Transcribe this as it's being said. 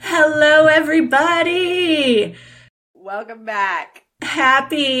everybody. Welcome back.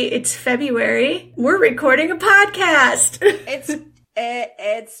 It's February. We're recording a podcast.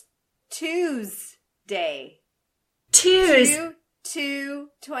 It's Tuesday.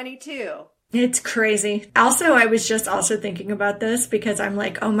 22. It's crazy. Also, I was just also thinking about this because I'm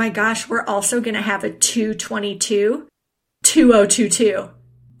like, oh my gosh, we're also going to have a 222, 2022.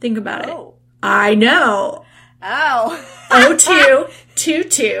 Think about it. I know. Oh.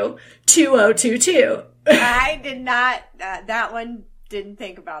 0222 2022. I did not, that one, didn't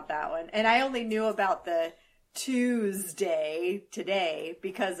think about that one. And I only knew about the Tuesday today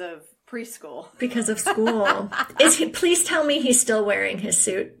because of preschool. Because of school. Please tell me he's still wearing his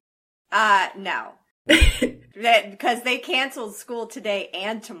suit. No. Because they canceled school today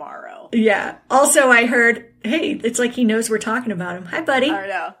and tomorrow. Yeah. Also, I heard, hey, it's like he knows we're talking about him. Hi, buddy. I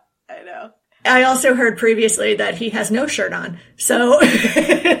know. I also heard previously that he has no shirt on. So. Well,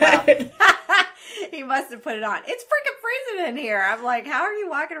 he must have put it on. It's freaking freezing in here. I'm like, how are you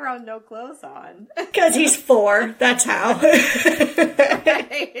walking around with no clothes on? Because he's 4. That's how.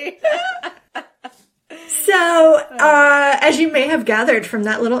 So, as you may have gathered from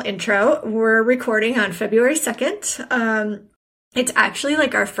that little intro, we're recording on February 2nd. It's actually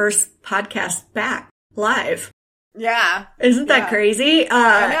like our first podcast back live. Yeah. Isn't that crazy?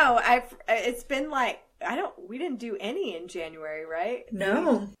 I know. It's been like, we didn't do any in January, right?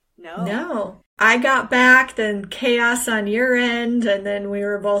 No. I got back, then chaos on your end, and then we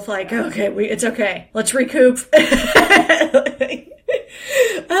were both like, okay, it's okay. Let's recoup.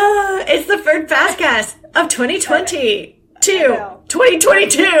 It's the first podcast of 2022.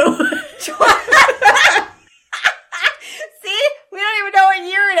 2022. See? We don't even know what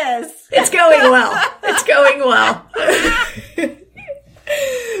year it is. It's going well.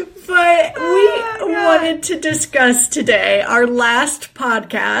 But we wanted to discuss today, our last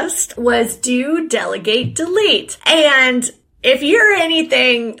podcast was Do, Delegate, Delete. And if you're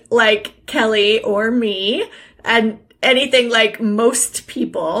anything like Kelly or me, and anything like most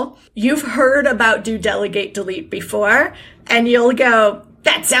people, you've heard about Do, Delegate, Delete before, and you'll go,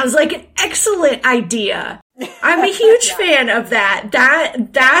 that sounds like an excellent idea. I'm a huge fan of that.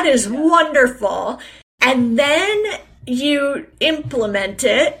 That is wonderful. And then you implement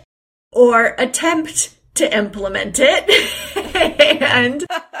it or attempt to implement it and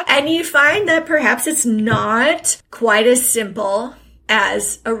you find that perhaps it's not quite as simple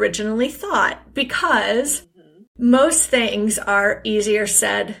as originally thought because most things are easier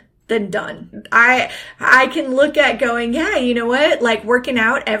said than done. I can look at going, yeah, you know what? Like working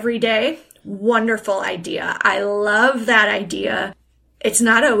out every day, wonderful idea. I love that idea. It's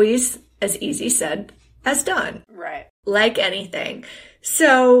not always as easy said as done. Right. Like anything.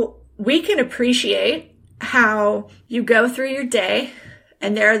 So we can appreciate how you go through your day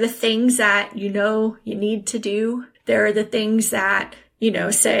and there are the things that you know you need to do. There are the things that,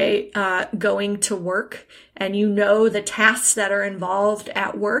 say going to work and the tasks that are involved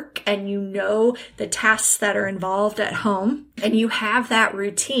at work and the tasks that are involved at home and you have that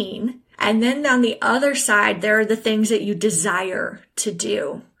routine. And then on the other side, there are the things that you desire to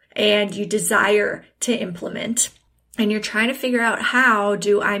do and you desire to implement. And you're trying to figure out, how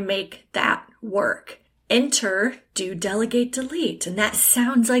do I make that work? Enter, Do, Delegate, Delete. And that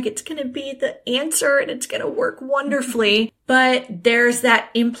sounds like it's going to be the answer and it's going to work wonderfully. But there's that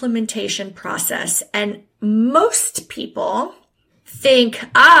implementation process. And most people think,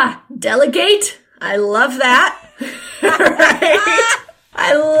 delegate. I love that. Right?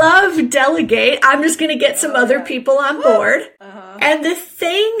 I love delegate. I'm just going to get some other people on board. And the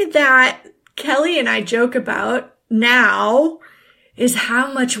thing that Kelly and I joke about now is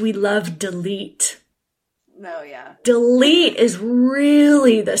how much we love delete. Oh, yeah. Delete is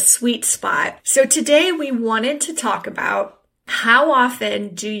really the sweet spot. So today we wanted to talk about how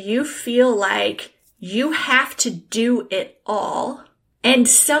often do you feel like you have to do it all? And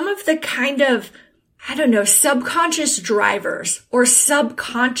some of the kind of, subconscious drivers or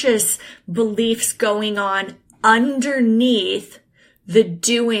subconscious beliefs going on underneath the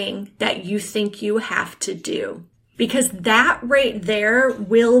doing that you think you have to do. Because that right there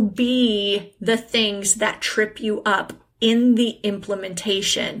will be the things that trip you up in the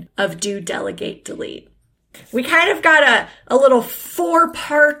implementation of Do, Delegate, Delete. We kind of got a little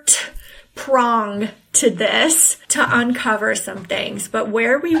 4-part prong to this to uncover some things. But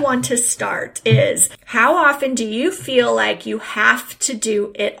where we want to start is, how often do you feel like you have to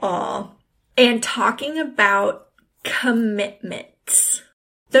do it all? And talking about commitments.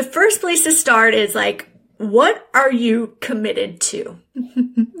 The first place to start is like, what are you committed to?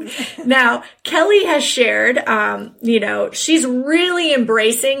 Now, Kelly has shared, she's really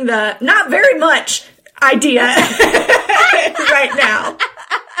embracing the not very much idea right now.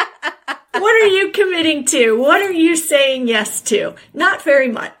 What are you committing to? What are you saying yes to? Not very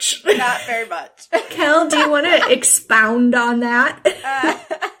much. Not very much. Kel, do you want to expound on that?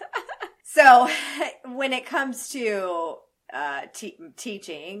 So when it comes to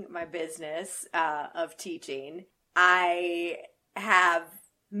teaching, my business of teaching, I have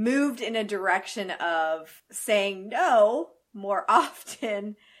moved in a direction of saying no more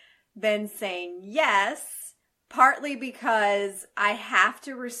often than saying yes, partly because I have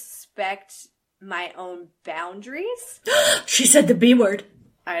to respect my own boundaries. She said the B word.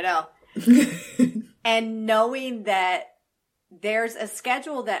 I know. And knowing that there's a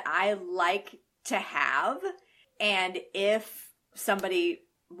schedule that I like to have, and if somebody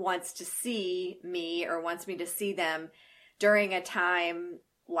wants to see me or wants me to see them during a time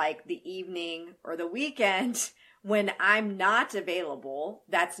like the evening or the weekend when I'm not available,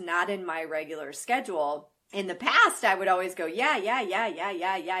 that's not in my regular schedule. In the past, I would always go, yeah.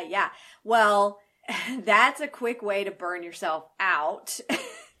 Well, that's a quick way to burn yourself out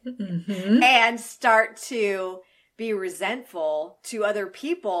and start to be resentful to other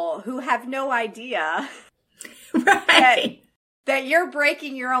people who have no idea that you're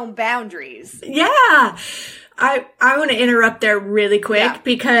breaking your own boundaries. Yeah. I want to interrupt there really quick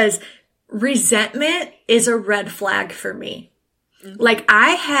because resentment is a red flag for me. Mm-hmm. Like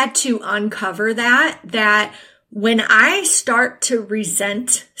I had to uncover that when I start to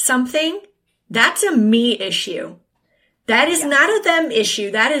resent something, that's a me issue. That is not a them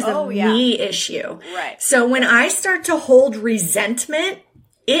issue. That is a me issue. Right. So when I start to hold resentment,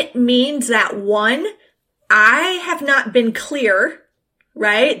 it means that one, I have not been clear,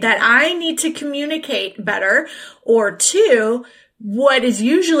 right? That I need to communicate better. Or two, what is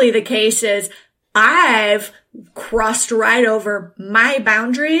usually the case is I've crossed right over my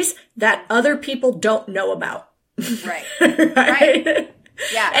boundaries that other people don't know about. Right. Right?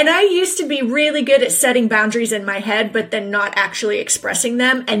 Yeah. And I used to be really good at setting boundaries in my head, but then not actually expressing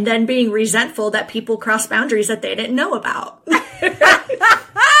them and then being resentful that people cross boundaries that they didn't know about.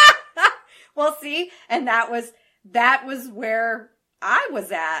 Well, see, and that was where I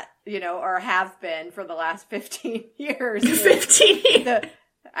was at, or have been for the last 15 years. 15 years.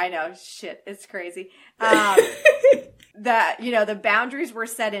 I know, shit, it's crazy. The boundaries were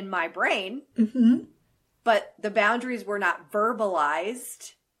set in my brain. Mm-hmm. But the boundaries were not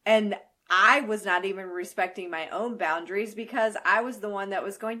verbalized, and I was not even respecting my own boundaries because I was the one that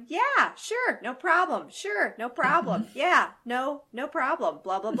was going, yeah, sure, no problem, sure, no problem, yeah, no problem,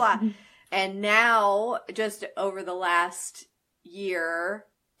 blah, blah, blah. And now, just over the last year,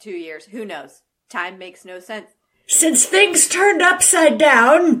 2 years, who knows? Time makes no sense. Since things turned upside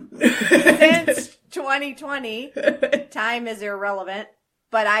down. Since 2020, time is irrelevant.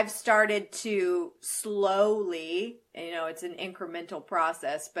 But I've started to slowly, it's an incremental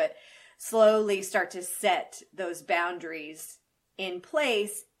process, but slowly start to set those boundaries in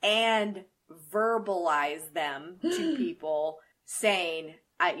place and verbalize them to people saying,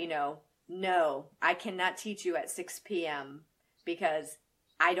 no, I cannot teach you at 6 p.m. because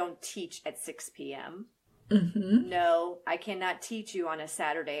I don't teach at 6 p.m. Mm-hmm. No, I cannot teach you on a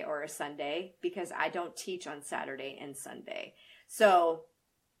Saturday or a Sunday because I don't teach on Saturday and Sunday. So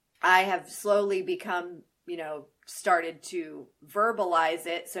I have slowly become, started to verbalize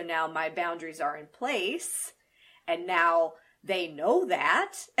it. So now my boundaries are in place and now they know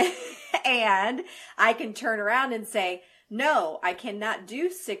that. And I can turn around and say, no, I cannot do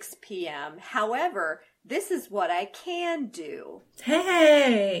 6 p.m. However, this is what I can do.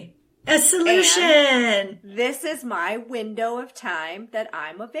 Hey, a solution. And this is my window of time that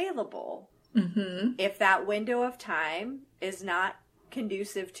I'm available. Mm-hmm. If that window of time is not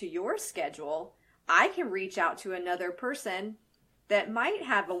conducive to your schedule, I can reach out to another person that might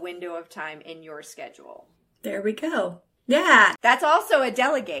have a window of time in your schedule. There we go. Yeah. That's also a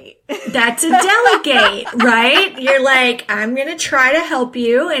delegate. That's a delegate, right? You're like, I'm going to try to help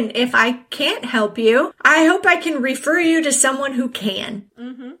you. And if I can't help you, I hope I can refer you to someone who can.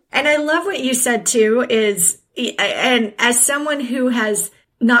 Mm-hmm. And I love what you said too and as someone who has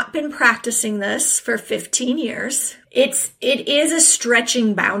not been practicing this for 15 years, it is a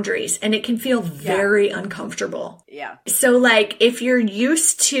stretching boundaries and it can feel very uncomfortable. Yeah. So like if you're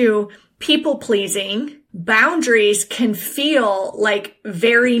used to people pleasing, boundaries can feel like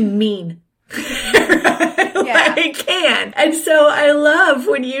very mean. Yeah. It can. And so I love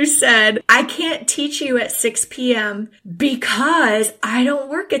when you said, I can't teach you at 6 p.m. because I don't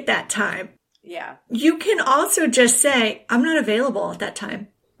work at that time. Yeah. You can also just say, I'm not available at that time.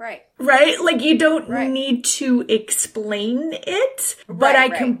 Right. Right? Like you don't need to explain it, but I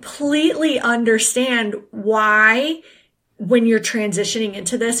completely understand why when you're transitioning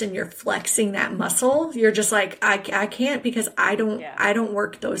into this and you're flexing that muscle, you're just like, I can't because I don't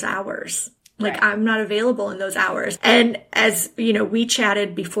work those hours. Like I'm not available in those hours. And as you know, we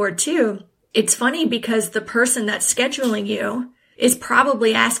chatted before too, it's funny because the person that's scheduling you is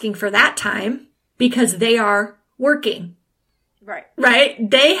probably asking for that time because they are working. Right?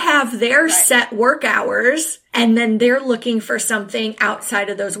 They have their set work hours and then they're looking for something outside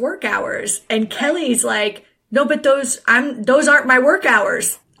of those work hours. And Kelly's like, no, but those aren't my work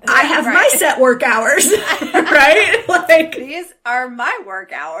hours. I have my set work hours, right? Like these are my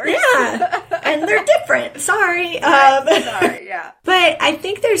work hours. Yeah. And they're different. Sorry. Sorry. Yeah. But I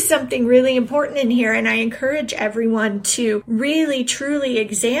think there's something really important in here. And I encourage everyone to really, truly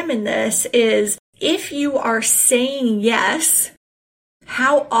examine this is if you are saying yes,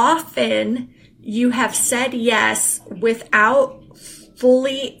 how often you have said yes without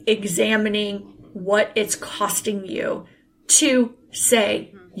fully examining what it's costing you to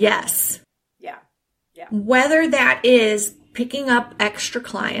say yes. Yeah. Yeah. Whether that is picking up extra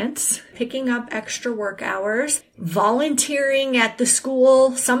clients, picking up extra work hours, volunteering at the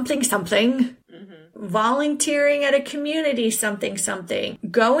school, something, volunteering at a community, something,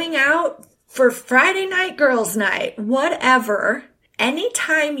 going out for Friday night, girls' night, whatever.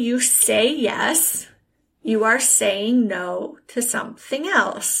 Anytime you say yes, you are saying no to something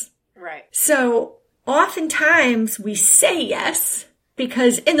else. Right. So oftentimes we say yes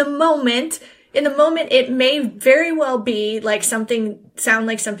because in the moment it may very well be sound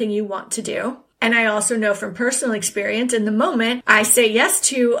like something you want to do. And I also know from personal experience in the moment I say yes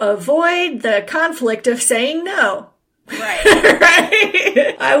to avoid the conflict of saying no. Right.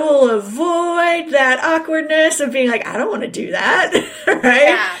 Right? I will avoid that awkwardness of being like, I don't want to do that. Right?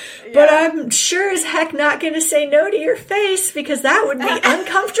 Yeah. But I'm sure as heck not going to say no to your face because that would be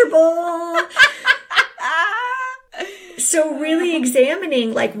uncomfortable. So really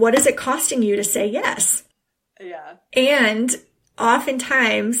examining, like, what is it costing you to say yes? Yeah. And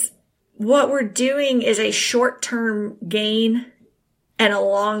oftentimes what we're doing is a short-term gain and a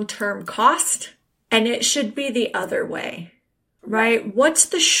long-term cost. And it should be the other way, right? What's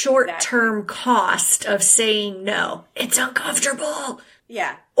the short-term cost of saying no? It's uncomfortable.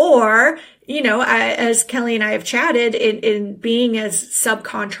 Yeah. Or, you know, as Kelly and I have chatted in being as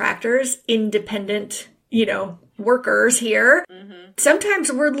subcontractors, independent, you know, workers here,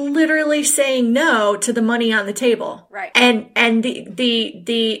 sometimes we're literally saying no to the money on the table. Right. And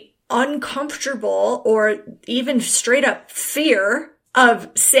the uncomfortable or even straight up fear of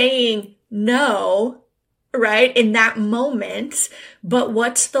saying no, right, in that moment, but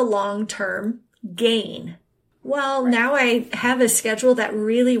what's the long-term gain? Well, now I have a schedule that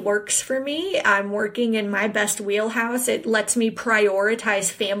really works for me. I'm working in my best wheelhouse. It lets me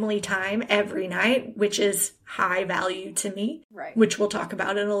prioritize family time every night, which is high value to me, which we'll talk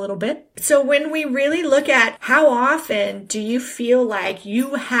about in a little bit. So when we really look at how often do you feel like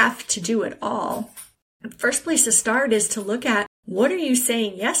you have to do it all, the first place to start is to look at what are you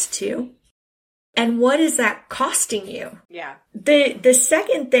saying yes to? And what is that costing you? Yeah. The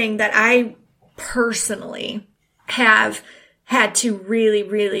second thing that I personally have had to really,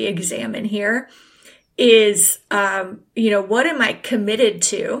 really examine here is, what am I committed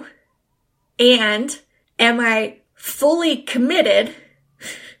to? And am I fully committed?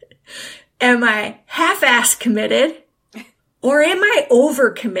 Am I half-ass committed? Or am I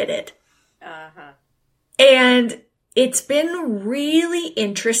overcommitted? Uh-huh. And it's been really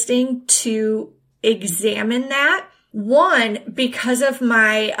interesting to examine that. One, because of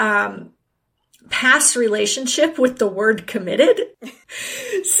my past relationship with the word committed.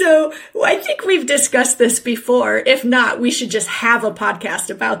 So I think we've discussed this before. If not, we should just have a podcast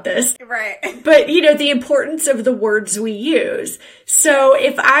about this. Right. But, the importance of the words we use. So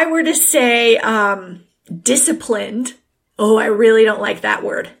if I were to say disciplined, I really don't like that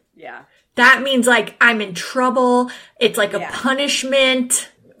word. Yeah. That means like I'm in trouble. It's like a punishment.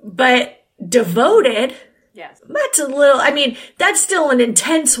 But devoted, that's that's still an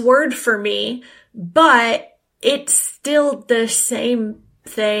intense word for me, but it's still the same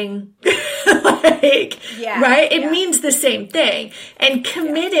thing. Right? It means the same thing. And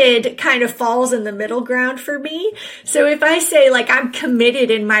committed kind of falls in the middle ground for me. So if I say like I'm committed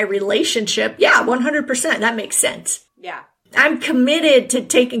in my relationship, 100%, that makes sense. Yeah. I'm committed to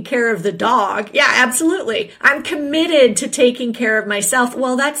taking care of the dog. Yeah, absolutely. I'm committed to taking care of myself.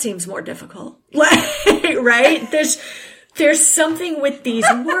 Well, that seems more difficult. Right? There's something with these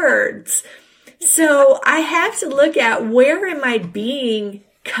words. So I have to look at where am I being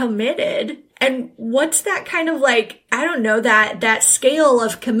committed and what's that kind of like, I don't know, that scale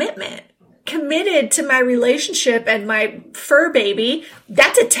of commitment. Committed to my relationship and my fur baby,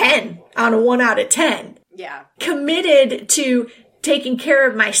 that's a 10 on a 1 out of 10. Yeah. Committed to taking care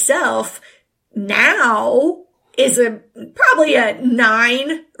of myself now is probably a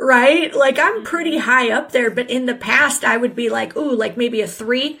 9, right? Like I'm pretty high up there, but in the past I would be like, ooh, like maybe a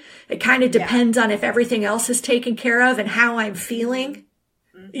 3. It kind of depends on if everything else is taken care of and how I'm feeling.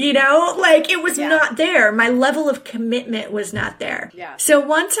 You know, like it was not there. My level of commitment was not there. Yeah. So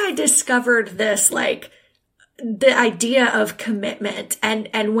once I discovered this, like the idea of commitment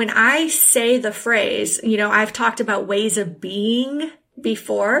and when I say the phrase, you know, I've talked about ways of being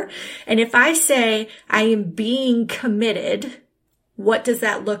before. And if I say I am being committed, what does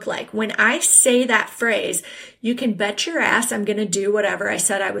that look like? When I say that phrase, you can bet your ass I'm going to do whatever I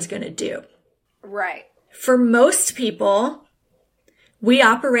said I was going to do. Right. For most people, we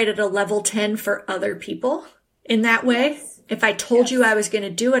operate at a level 10 for other people in that way. Yes. If I told you I was going to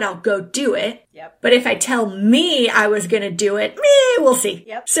do it, I'll go do it. Yep. But if I tell me I was going to do it, we'll see.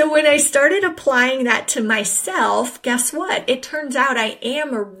 Yep. So when I started applying that to myself, guess what? It turns out I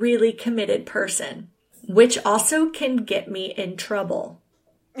am a really committed person, which also can get me in trouble.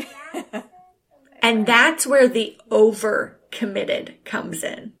 And that's where the overcommitted comes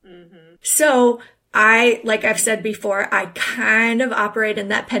in. Mm-hmm. So like I've said before, I kind of operate in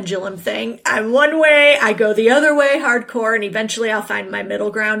that pendulum thing. I'm one way, I go the other way hardcore, and eventually I'll find my middle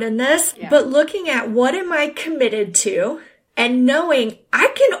ground in this. Yeah. But looking at what am I committed to and knowing I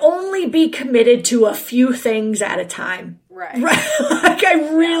can only be committed to a few things at a time. Right. Like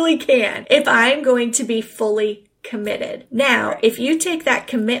I really can if I'm going to be fully committed. Now, if you take that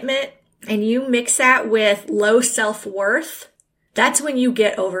commitment and you mix that with low self-worth, that's when you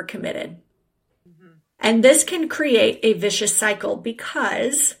get overcommitted. And this can create a vicious cycle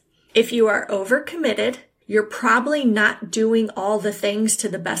because if you are overcommitted, you're probably not doing all the things to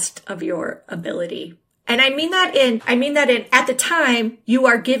the best of your ability. And I mean that in at the time you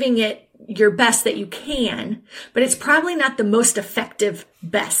are giving it your best that you can, but it's probably not the most effective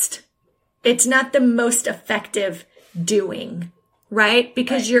best. It's not the most effective doing, right?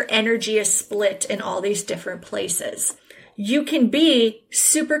 Because your energy is split in all these different places. You can be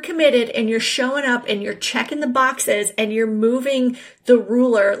super committed and you're showing up and you're checking the boxes and you're moving the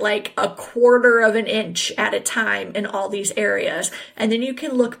ruler like a quarter of an inch at a time in all these areas. And then you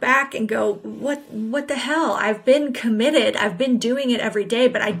can look back and go, what the hell? I've been committed. I've been doing it every day,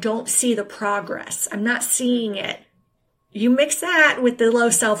 but I don't see the progress. I'm not seeing it. You mix that with the low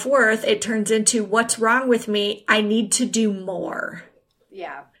self-worth, it turns into what's wrong with me? I need to do more.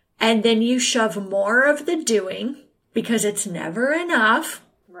 Yeah. And then you shove more of the doing, because it's never enough,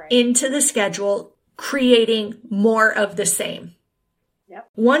 into the schedule, creating more of the same. Yep.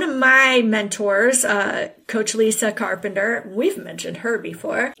 One of my mentors, Coach Lisa Carpenter, we've mentioned her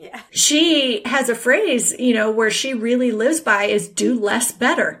before. Yeah. She has a phrase, where she really lives by is do less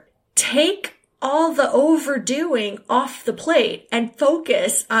better. Take all the overdoing off the plate and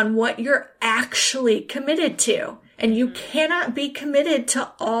focus on what you're actually committed to. And you cannot be committed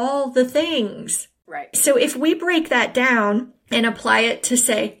to all the things. Right. So if we break that down and apply it to,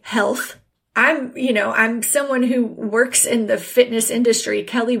 say, health, I'm someone who works in the fitness industry.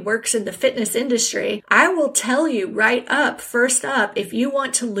 Kelly works in the fitness industry. I will tell you first up, if you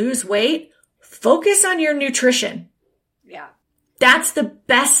want to lose weight, focus on your nutrition. Yeah. That's the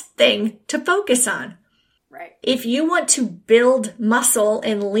best thing to focus on. Right. If you want to build muscle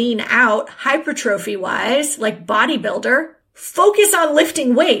and lean out hypertrophy wise, like bodybuilder, focus on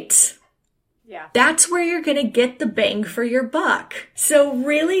lifting weights. Yeah. That's where you're going to get the bang for your buck. So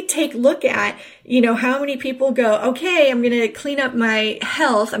really take a look at, how many people go, okay, I'm going to clean up my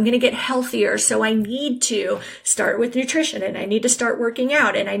health. I'm going to get healthier. So I need to start with nutrition and I need to start working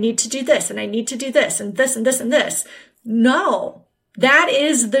out and I need to do this and I need to do this and this and this and this. No, that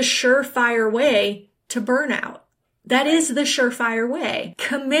is the surefire way to burnout. That is the surefire way.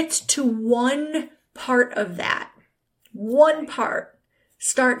 Commit to one part of that. One part.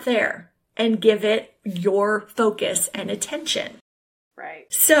 Start there. And give it your focus and attention. Right.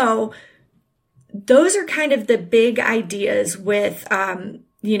 So those are kind of the big ideas with,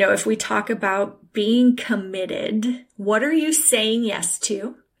 if we talk about being committed, what are you saying yes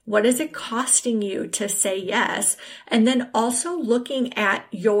to? What is it costing you to say yes? And then also looking at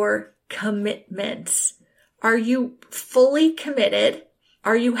your commitments. Are you fully committed?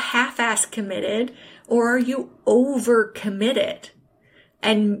 Are you half-ass committed? Or are you over-committed?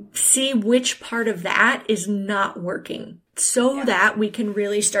 And see which part of that is not working. so that we can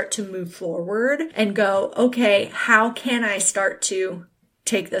really start to move forward and go, okay, how can I start to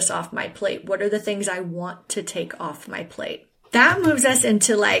take this off my plate? What are the things I want to take off my plate? That moves us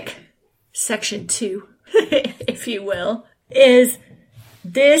into like section 2, if you will, is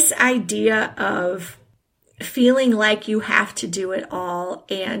this idea of feeling like you have to do it all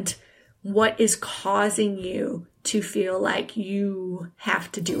and what is causing you to feel like you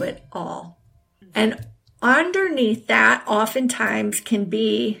have to do it all. And underneath that oftentimes can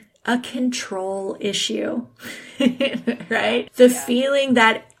be a control issue, right? The feeling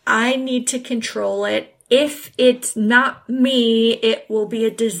that I need to control it. If it's not me, it will be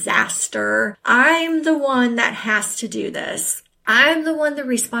a disaster. I'm the one that has to do this. I'm the one the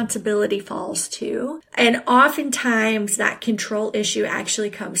responsibility falls to. And oftentimes that control issue actually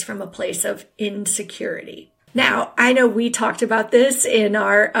comes from a place of insecurity. Now, I know we talked about this in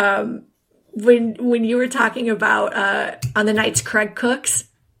our, when you were talking about, on the nights Craig cooks.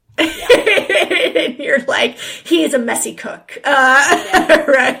 And you're like, he is a messy cook,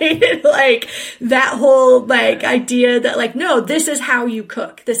 right? Like that whole like idea that like, no, this is how you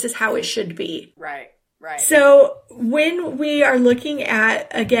cook. This is how it should be. Right. So when we are looking at,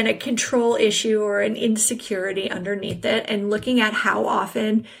 again, a control issue or an insecurity underneath it and looking at how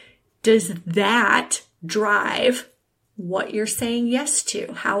often does that drive what you're saying yes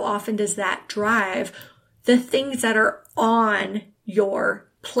to? How often does that drive the things that are on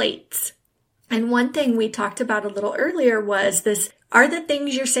your plates? And one thing we talked about a little earlier was this, are the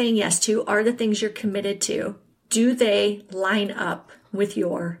things you're saying yes to, are the things you're committed to, do they line up with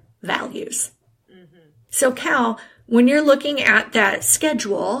your values? Mm-hmm. So Cal, when you're looking at that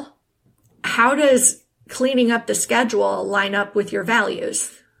schedule, how does cleaning up the schedule line up with your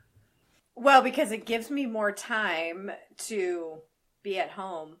values? Well, because it gives me more time to be at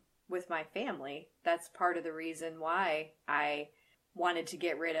home with my family. That's part of the reason why I wanted to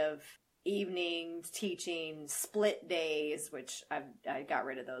get rid of evenings, teaching, split days, which I got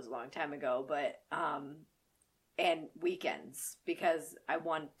rid of those a long time ago, but, and weekends, because I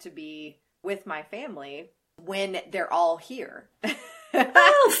want to be with my family when they're all here.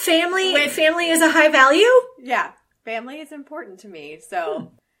 Oh, family is a high value? Yeah. Family is important to me.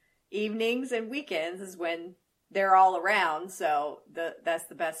 So evenings and weekends is when they're all around. So that's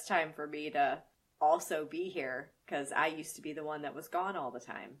the best time for me to also be here, because I used to be the one that was gone all the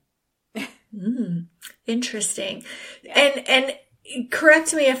time. Interesting. Yeah. And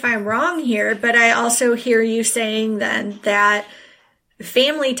correct me if I'm wrong here, but I also hear you saying then that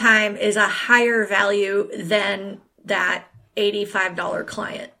family time is a higher value than that $85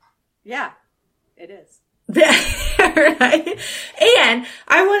 client. Yeah, it is. Right? And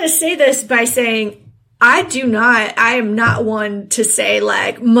I want to say this by saying, I am not one to say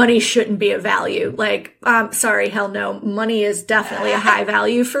like money shouldn't be a value. Like, sorry, hell no. Money is definitely a high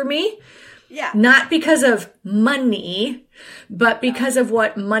value for me. Yeah. Not because of money, but because of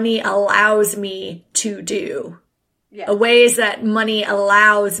what money allows me to do. Yeah. Ways that money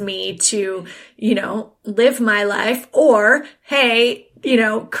allows me to, live my life, or, hey,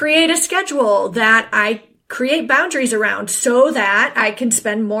 create a schedule that I create boundaries around so that I can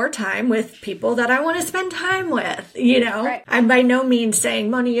spend more time with people that I want to spend time with, Right. I'm by no means saying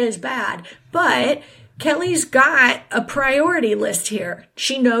money is bad, but Kelly's got a priority list here.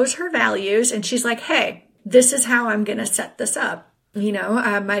 She knows her values and she's like, hey, this is how I'm going to set this up.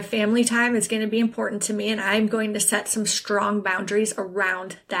 My family time is going to be important to me, and I'm going to set some strong boundaries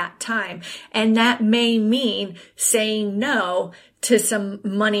around that time. And that may mean saying no to some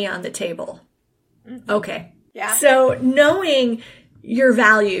money on the table. Okay. Yeah. So knowing your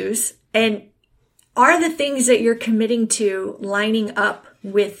values and are the things that you're committing to lining up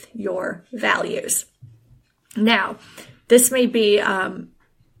with your values. Now, this may be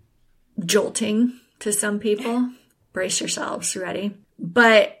jolting to some people. Brace yourselves. Ready?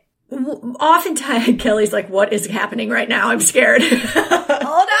 But oftentimes, Kelly's like, what is happening right now? I'm scared.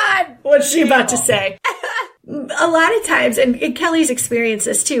 Hold on. What's she about to say? A lot of times, and Kelly's experienced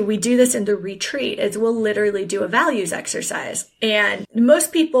this too, we do this in the retreat, is we'll literally do a values exercise. And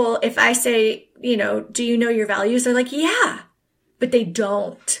most people, if I say, do you know your values? They're like, yeah, but they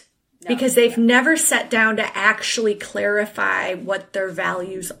don't. Because they've never sat down to actually clarify what their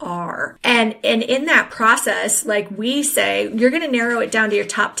values are. And in that process, like we say, you're going to narrow it down to your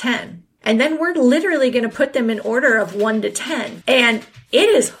top 10. And then we're literally going to put them in order of 1 to 10. And it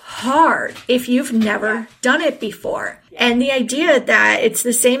is hard if you've never done it before. And the idea that it's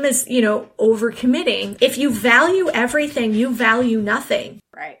the same as, overcommitting. If you value everything, you value nothing.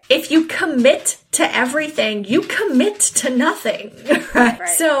 Right. If you commit to everything, you commit to nothing. Right?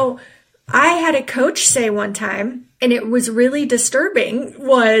 So I had a coach say one time, and it was really disturbing,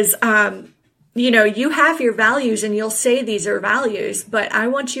 was, you have your values and you'll say these are values, but I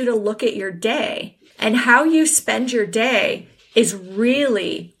want you to look at your day, and how you spend your day is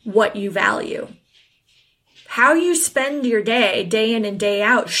really what you value. How you spend your day, day in and day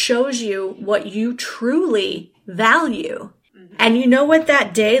out, shows you what you truly value. Mm-hmm. And you know what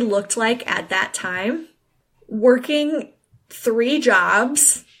that day looked like at that time? Working 3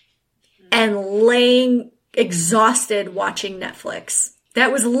 jobs and laying exhausted watching Netflix.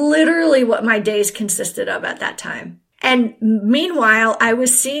 That was literally what my days consisted of at that time. And meanwhile, I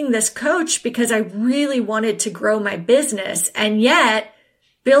was seeing this coach because I really wanted to grow my business. And yet,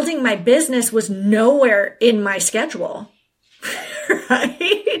 building my business was nowhere in my schedule.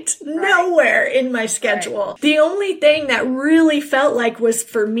 Right? Nowhere in my schedule. Right. The only thing that really felt like was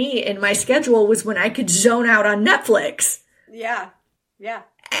for me in my schedule was when I could zone out on Netflix. Yeah. Yeah.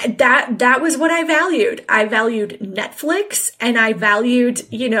 That was what I valued. I valued Netflix, and I valued,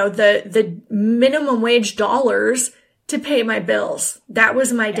 the minimum wage dollars to pay my bills. That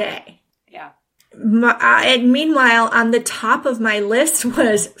was my day. Yeah. And meanwhile, on the top of my list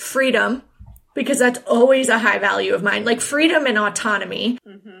was freedom, because that's always a high value of mine. Like freedom and autonomy,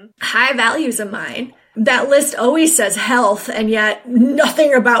 high values of mine. That list always says health, and yet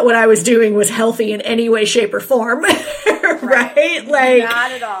nothing about what I was doing was healthy in any way, shape, or form. Right? Like,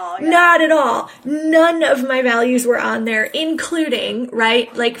 not at all. Yeah. Not at all. None of my values were on there, including,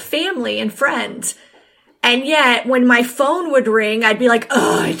 right, like family and friends. And yet, when my phone would ring, I'd be like,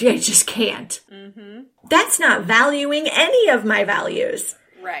 oh, I just can't. Mm-hmm. That's not valuing any of my values.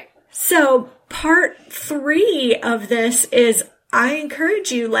 Right. So part 3 of this is I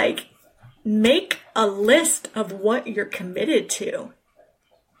encourage you, make a list of what you're committed to.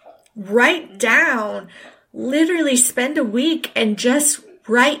 Write down, literally spend a week and just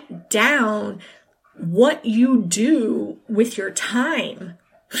write down what you do with your time.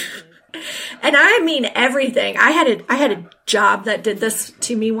 And I mean everything. I had a job that did this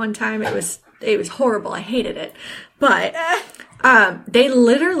to me one time. It was horrible. I hated it. But they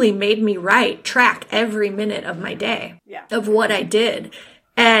literally made me track every minute of my day, of what I did.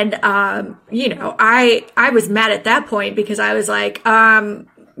 And, I was mad at that point because I was like,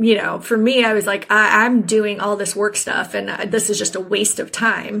 for me, I was like, I'm doing all this work stuff and this is just a waste of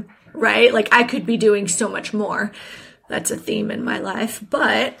time, right? Like I could be doing so much more. That's a theme in my life,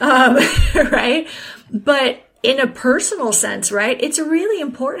 but, right? But in a personal sense, right? It's really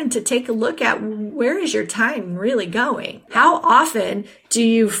important to take a look at where is your time really going? How often do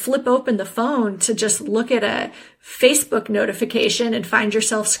you flip open the phone to just look at a Facebook notification and find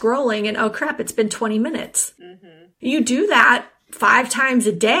yourself scrolling and, oh crap, it's been 20 minutes. Mm-hmm. You do that 5 times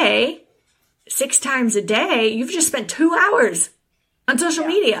a day, 6 times a day, you've just spent 2 hours on social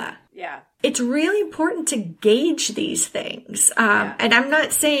media. Yeah. It's really important to gauge these things. And I'm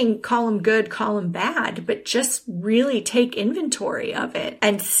not saying call them good, call them bad, but just really take inventory of it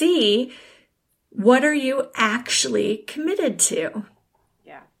and see what are you actually committed to.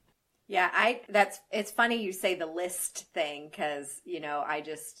 Yeah, it's funny you say the list thing because, I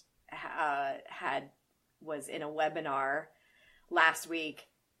just was in a webinar last week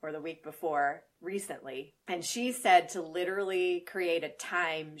or the week before recently, and she said to literally create a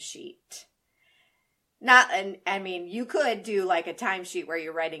timesheet. You could do like a timesheet where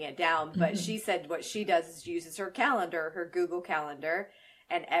you're writing it down, but she said what she does is uses her calendar, her Google Calendar,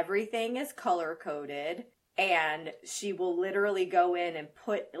 and everything is color coded. And she will literally go in and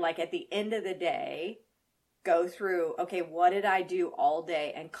put, like at the end of the day, go through, okay, what did I do all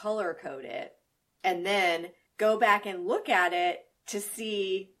day and color code it. And then go back and look at it to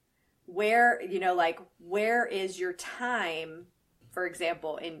see where, where is your time, for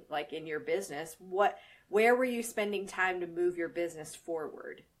example, in your business, where were you spending time to move your business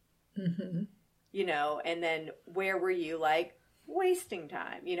forward? Mm-hmm. And then where were you wasting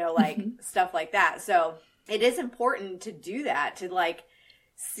time, stuff like that. So it is important to do that, to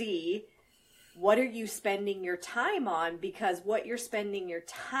see what are you spending your time on, because what you're spending your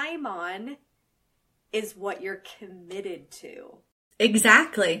time on is what you're committed to.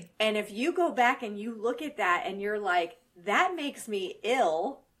 Exactly. And if you go back and you look at that and you're like, that makes me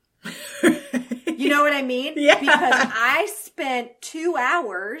ill. You know what I mean? Yeah. Because I spent 2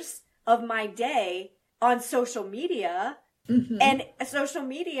 hours of my day on social media. Mm-hmm. And social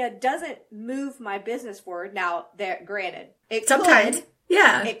media doesn't move my business forward. Now, granted, it sometimes could.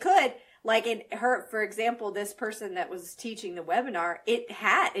 Yeah. It could. Like in her, for example, this person that was teaching the webinar,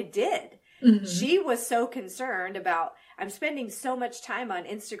 it did. She was so concerned about, I'm spending so much time on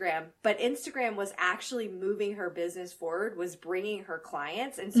Instagram, but Instagram was actually moving her business forward, was bringing her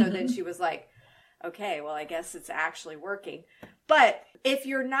clients. And so then she was like, okay, well, I guess it's actually working. But if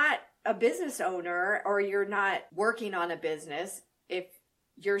you're not a business owner or you're not working on a business, if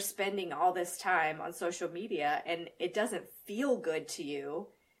you're spending all this time on social media and it doesn't feel good to you,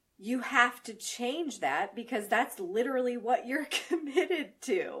 you have to change that, because that's literally what you're committed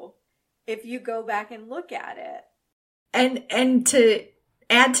to if you go back and look at it. And to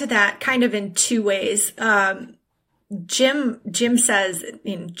add to that, kind of in two ways, Jim says,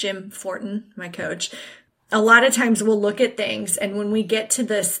 Jim Fortin, my coach, a lot of times we'll look at things, and when we get to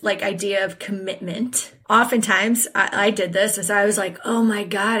this like idea of commitment, oftentimes I did this as I was like, oh my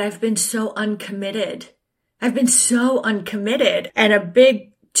God, I've been so uncommitted. And a big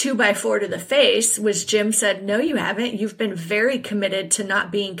 2x4 to the face was Jim said, no, you haven't. You've been very committed to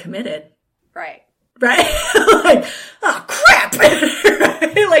not being committed. Right. Like, oh crap.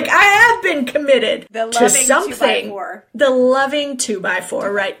 Like, I have been committed to something. 2x4. The loving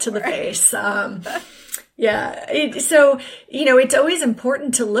 2x4 right to the face. Yeah. So, it's always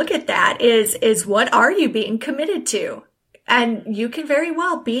important to look at that is what are you being committed to? And you can very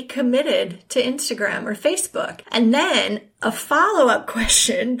well be committed to Instagram or Facebook. And then a follow-up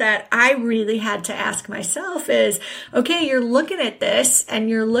question that I really had to ask myself is, okay, you're looking at this and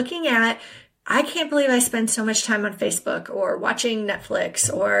you're looking at, I can't believe I spend so much time on Facebook or watching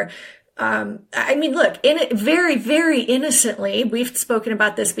Netflix or, look, very, very innocently, we've spoken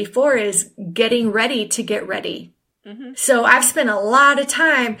about this before, is getting ready to get ready. Mm-hmm. So I've spent a lot of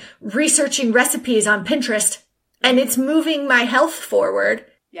time researching recipes on Pinterest, and it's moving my health forward.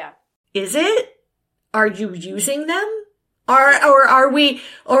 Yeah. Is it? Are you using them? Or are we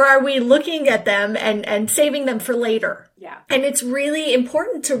looking at them and saving them for later? Yeah. And it's really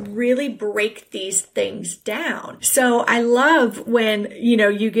important to really break these things down. So I love when,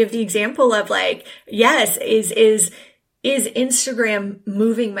 you give the example of like, yes, is Instagram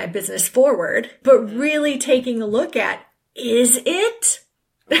moving my business forward, but really taking a look at, is it?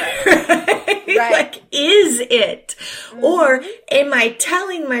 Right. Right. Like, is it? Mm-hmm. Or am I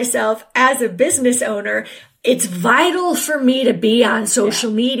telling myself as a business owner, it's vital for me to be on social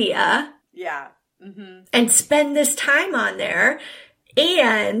media. Yeah. Mm-hmm. And spend this time on there,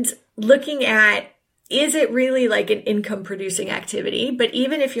 and looking at, is it really like an income producing activity? But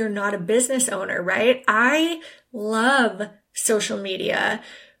even if you're not a business owner, right? I love social media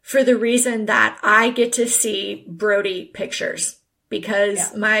for the reason that I get to see Brody pictures,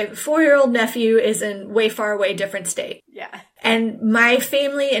 because my 4-year-old nephew is in way far away different state. Yeah. And my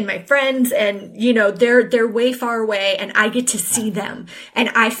family and my friends and, they're way far away, and I get to see them and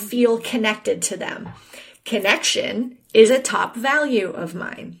I feel connected to them. Connection is a top value of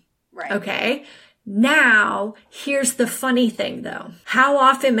mine. Right. Okay. Now, here's the funny thing though. How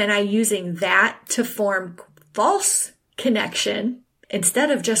often am I using that to form false connection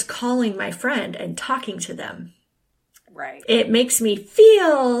instead of just calling my friend and talking to them? Right. It makes me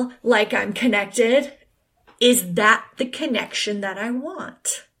feel like I'm connected. Is that the connection that I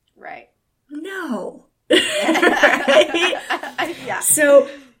want? Right. No. Right? Yeah. So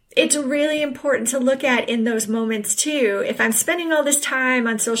it's really important to look at in those moments too. If I'm spending all this time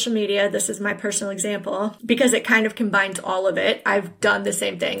on social media, this is my personal example, because it kind of combines all of it. I've done the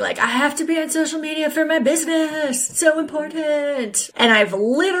same thing. Like, I have to be on social media for my business. It's so important. And I've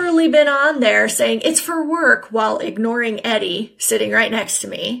literally been on there saying it's for work while ignoring Eddie sitting right next to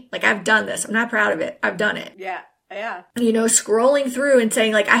me. Like, I've done this. I'm not proud of it. I've done it. Yeah. Yeah. Scrolling through and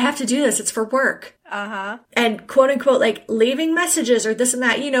saying like, I have to do this. It's for work. Uh-huh. And quote unquote, like leaving messages or this and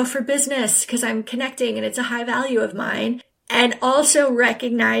that, for business, because I'm connecting and it's a high value of mine. And also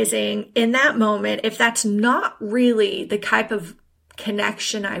recognizing in that moment, if that's not really the type of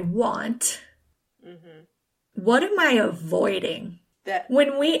connection I want, what am I avoiding?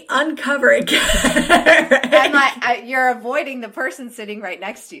 When we uncover it, right? You're avoiding the person sitting right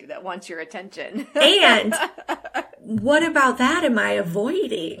next to you that wants your attention. And what about that am I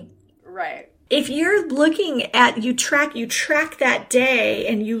avoiding? Right. If you're looking at, you track that day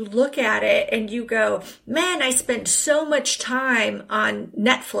and you look at it and you go, man, I spent so much time on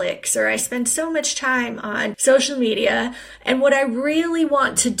Netflix, or I spend so much time on social media. And what I really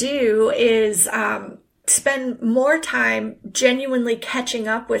want to do is, spend more time genuinely catching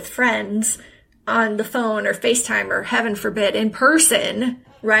up with friends on the phone or FaceTime or heaven forbid in person,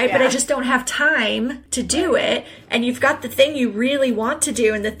 right? Yeah. But I just don't have time to do it. And you've got the thing you really want to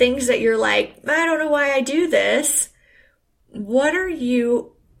do and the things that you're like, I don't know why I do this. What are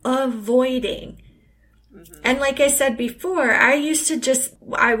you avoiding? And like I said before, I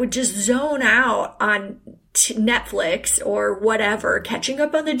would just zone out on Netflix or whatever, catching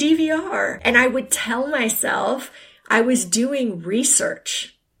up on the DVR. And I would tell myself I was doing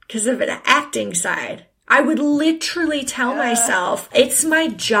research because of an acting side. I would literally tell myself it's my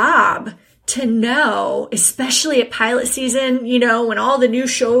job to know, especially at pilot season, when all the new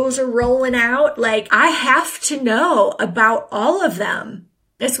shows are rolling out, like I have to know about all of them.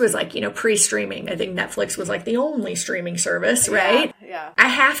 This was like, pre-streaming. I think Netflix was like the only streaming service, right? Yeah. I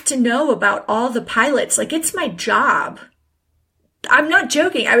have to know about all the pilots. Like, it's my job. I'm not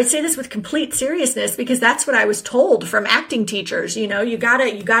joking. I would say this with complete seriousness because that's what I was told from acting teachers. You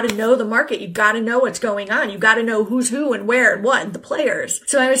gotta know the market. You gotta know what's going on. You gotta know who's who and where and what and the players.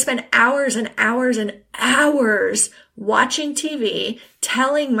 So I would spend hours and hours and hours watching TV,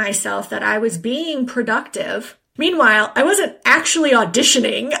 telling myself that I was being productive. Meanwhile, I wasn't actually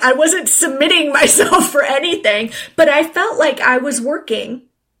auditioning. I wasn't submitting myself for anything, but I felt like I was working.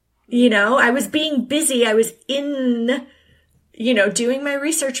 I was being busy. I was in, doing my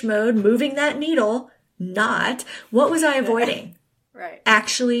research mode, moving that needle. What was I avoiding? Right.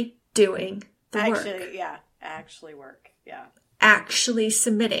 Actually doing the work. Actually work. Yeah. Actually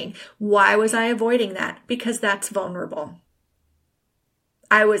submitting. Why was I avoiding that? Because that's vulnerable.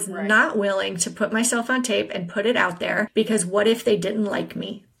 I was not willing to put myself on tape and put it out there because what if they didn't like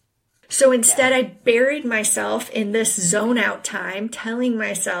me? So instead I buried myself in this zone out time, telling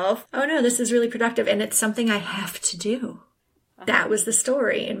myself, oh no, this is really productive and it's something I have to do. That was the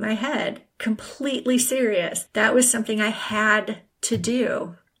story in my head. Completely serious. That was something I had to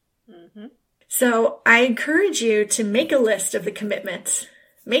do. So I encourage you to make a list of the commitments.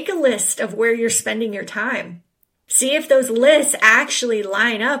 Make a list of where you're spending your time. See if those lists actually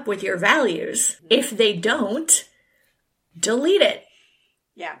line up with your values. If they don't, delete it.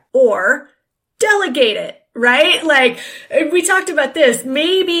 Yeah. Or delegate it, right? Like we talked about this.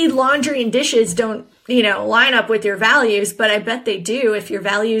 Maybe laundry and dishes don't, line up with your values, but I bet they do if your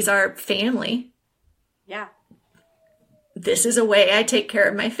values are family. Yeah. This is a way I take care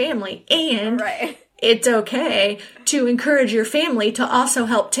of my family. And it's okay to encourage your family to also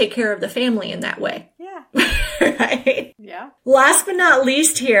help take care of the family in that way. Right? Yeah. Last but not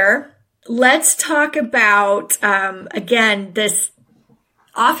least here, let's talk about, again, this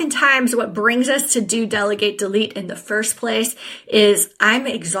oftentimes what brings us to do delegate delete in the first place is I'm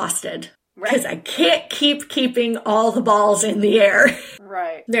exhausted because I can't keep keeping all the balls in the air.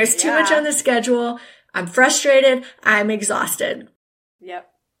 Right. There's too much on the schedule. I'm frustrated. I'm exhausted. Yep.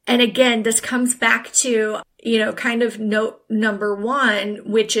 And again, this comes back to, kind of note number one,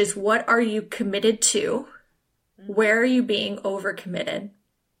 which is what are you committed to? Where are you being overcommitted?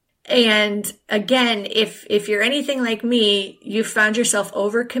 And again, if you're anything like me, you found yourself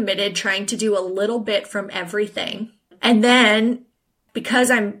overcommitted, trying to do a little bit from everything. And then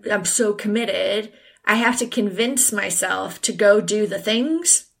because I'm so committed, I have to convince myself to go do the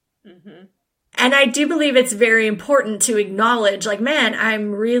things. And I do believe it's very important to acknowledge, like, man,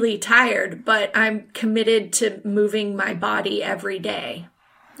 I'm really tired, but I'm committed to moving my body every day,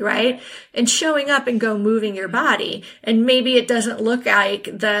 right? And showing up and go moving your body. And maybe it doesn't look like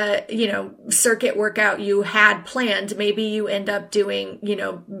the, circuit workout you had planned. Maybe you end up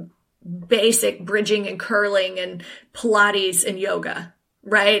doing, basic bridging and curling and Pilates and yoga,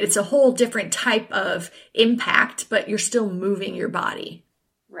 right? It's a whole different type of impact, but you're still moving your body.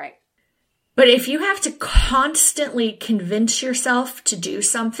 Right. But if you have to constantly convince yourself to do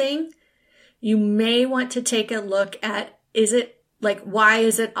something, you may want to take a look at, why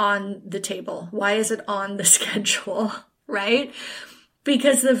is it on the table? Why is it on the schedule? Right?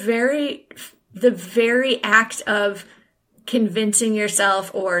 Because the very act of convincing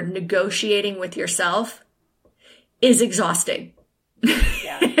yourself or negotiating with yourself is exhausting.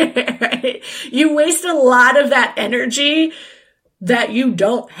 Yeah. Right? You waste a lot of that energy that you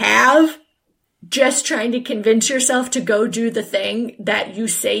don't have just trying to convince yourself to go do the thing that you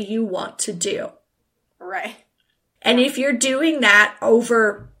say you want to do. Right. And if you're doing that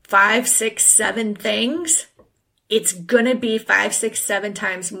over 5, 6, 7 things, it's going to be 5, 6, 7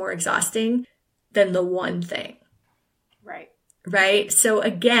 times more exhausting than the one thing. Right. Right? So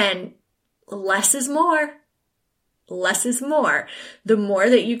again, less is more. Less is more. The more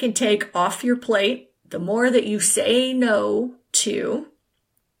that you can take off your plate, the more that you say no to,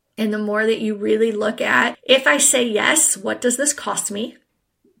 and the more that you really look at, if I say yes, what does this cost me?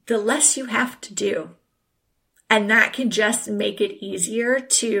 The less you have to do. And that can just make it easier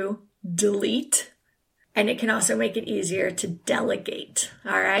to delete. And it can also make it easier to delegate.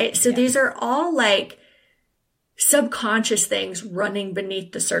 All right. So these are all like subconscious things running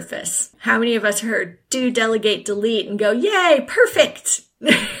beneath the surface. How many of us heard do, delegate, delete and go, yay, perfect,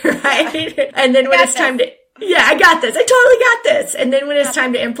 right? And then when it's time to, yeah, I got this. I totally got this. And then when it's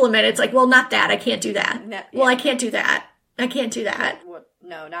time to implement, it's like, well, not that. I can't do that. No, well, I can't do that. I can't do that.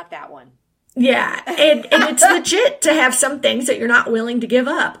 No, not that one. Yeah. And it's legit to have some things that you're not willing to give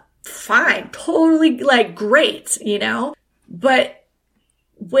up. Fine. Totally like great, you know? But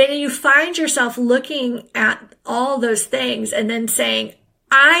when you find yourself looking at all those things and then saying,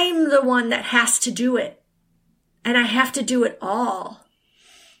 I'm the one that has to do it. And I have to do it all.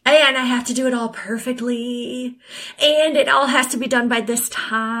 And I have to do it all perfectly. And it all has to be done by this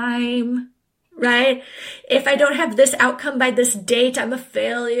time. Right? If I don't have this outcome by this date, I'm a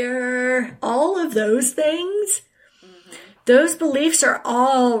failure. All of those things, those beliefs are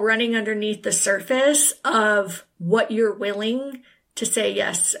all running underneath the surface of what you're willing to say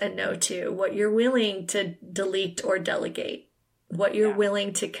yes and no to, what you're willing to delete or delegate, what you're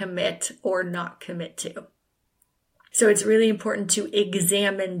willing to commit or not commit to. So it's really important to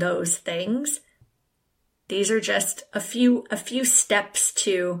examine those things. These are just a few steps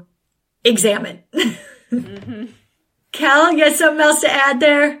to examine. Cal, you got something else to add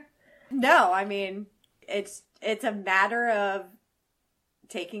there? No, I mean, it's a matter of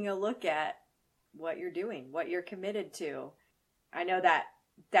taking a look at what you're doing, what you're committed to. I know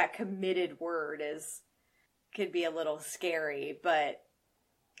that committed word could be a little scary, but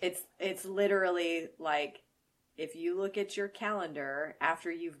it's literally like, if you look at your calendar after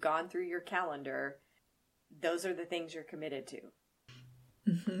you've gone through your calendar, those are the things you're committed to.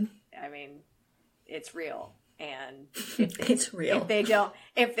 Mm-hmm. I mean, it's real. And it's real.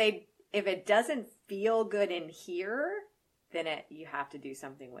 If it doesn't feel good in here, then you have to do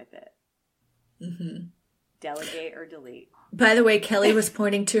something with it. Mm-hmm. Delegate or delete. By the way, Kelly was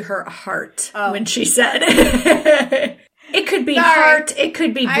pointing to her heart when she said it could be heart, it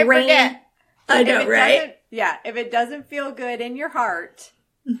could be brain. I know, right? Yeah, if it doesn't feel good in your heart,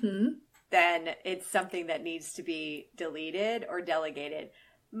 then it's something that needs to be deleted or delegated.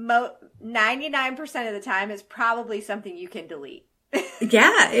 99% of the time is probably something you can delete.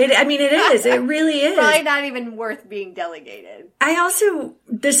 Yeah, it is. It really is. Probably not even worth being delegated.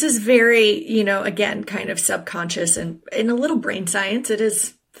 This is very, again, kind of subconscious and in a little brain science. It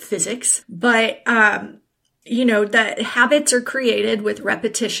is physics. But, that habits are created with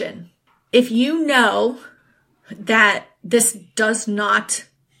repetition. If you know that this does not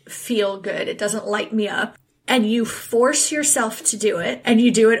feel good, it doesn't light me up, and you force yourself to do it, and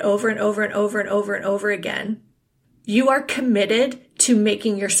you do it over and over and over and over and over again, you are committed to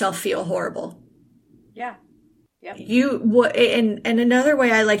making yourself feel horrible. Yeah. Yep. And another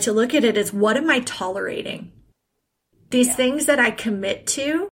way I like to look at it is, what am I tolerating? These things that I commit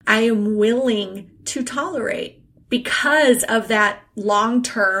to, I am willing to tolerate because of that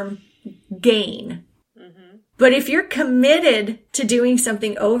long-term gain. Mm-hmm. But if you're committed to doing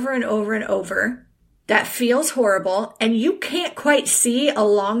something over and over and over that feels horrible and you can't quite see a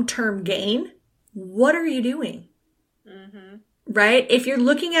long-term gain, what are you doing? Mm-hmm. Right? If you're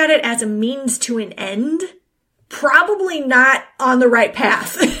looking at it as a means to an end, probably not on the right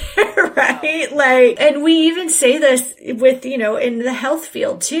path. Right? And we even say this with, in the health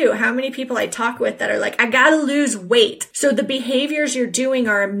field too. How many people I talk with that are like, I gotta lose weight. So the behaviors you're doing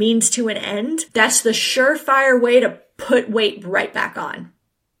are a means to an end. That's the surefire way to put weight right back on.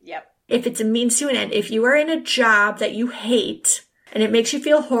 Yep. If it's a means to an end, if you are in a job that you hate and it makes you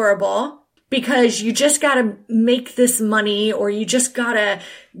feel horrible, because you just gotta make this money, or you just gotta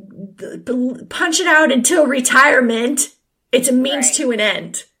punch it out until retirement. It's a means to an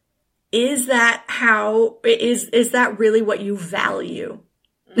end. Is that is that really what you value?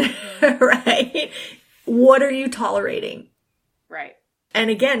 Mm-hmm. Right? What are you tolerating? Right. And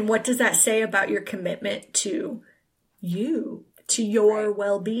again, what does that say about your commitment to you, to your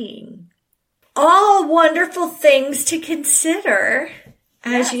well-being? All wonderful things to consider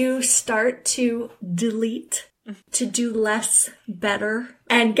as you start to delete, to do less better.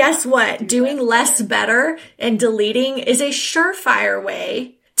 And guess what? Doing less better and deleting is a surefire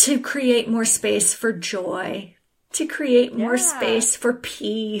way to create more space for joy, to create more space for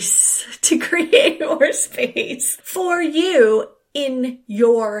peace, to create more space for you in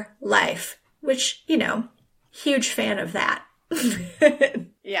your life, which, huge fan of that.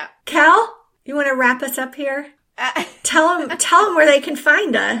 Yeah. Cal, you want to wrap us up here? Tell them where they can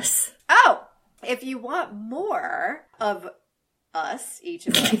find us. Oh, if you want more of us, each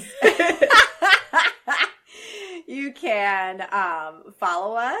of us, you can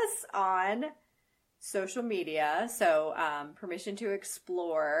follow us on social media. So Permission to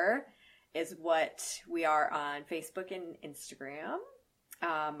Explore is what we are on Facebook and Instagram.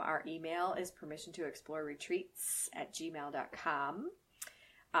 Our email is permissiontoexploreretreats@gmail.com.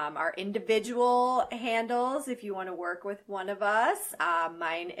 Our individual handles, if you want to work with one of us,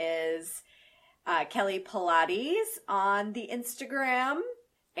 mine is Kelly Pilates on the Instagram,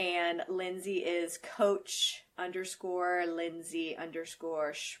 and Lindsay is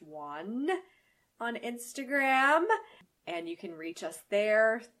Coach_Lindsay_Schwan on Instagram, and you can reach us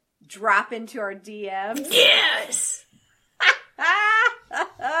there. Drop into our DMs. Yes!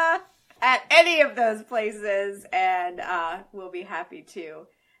 At any of those places, and we'll be happy to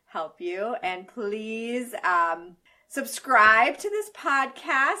help you. And please subscribe to this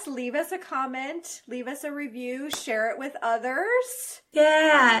podcast. Leave us a comment. Leave us a review. Share it with others.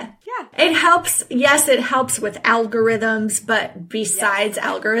 Yeah. Yeah. It helps. Yes, it helps with algorithms, but besides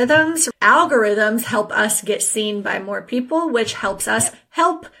algorithms help us get seen by more people, which helps us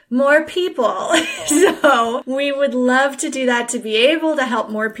help more people. So we would love to do that, to be able to help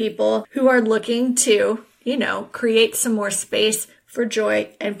more people who are looking to, create some more space for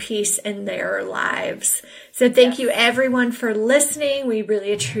joy and peace in their lives. So thank you everyone for listening. We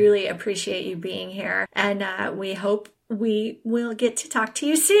really, truly appreciate you being here. And we hope we will get to talk to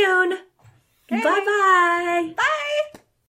you soon. Okay. Bye-bye. Bye.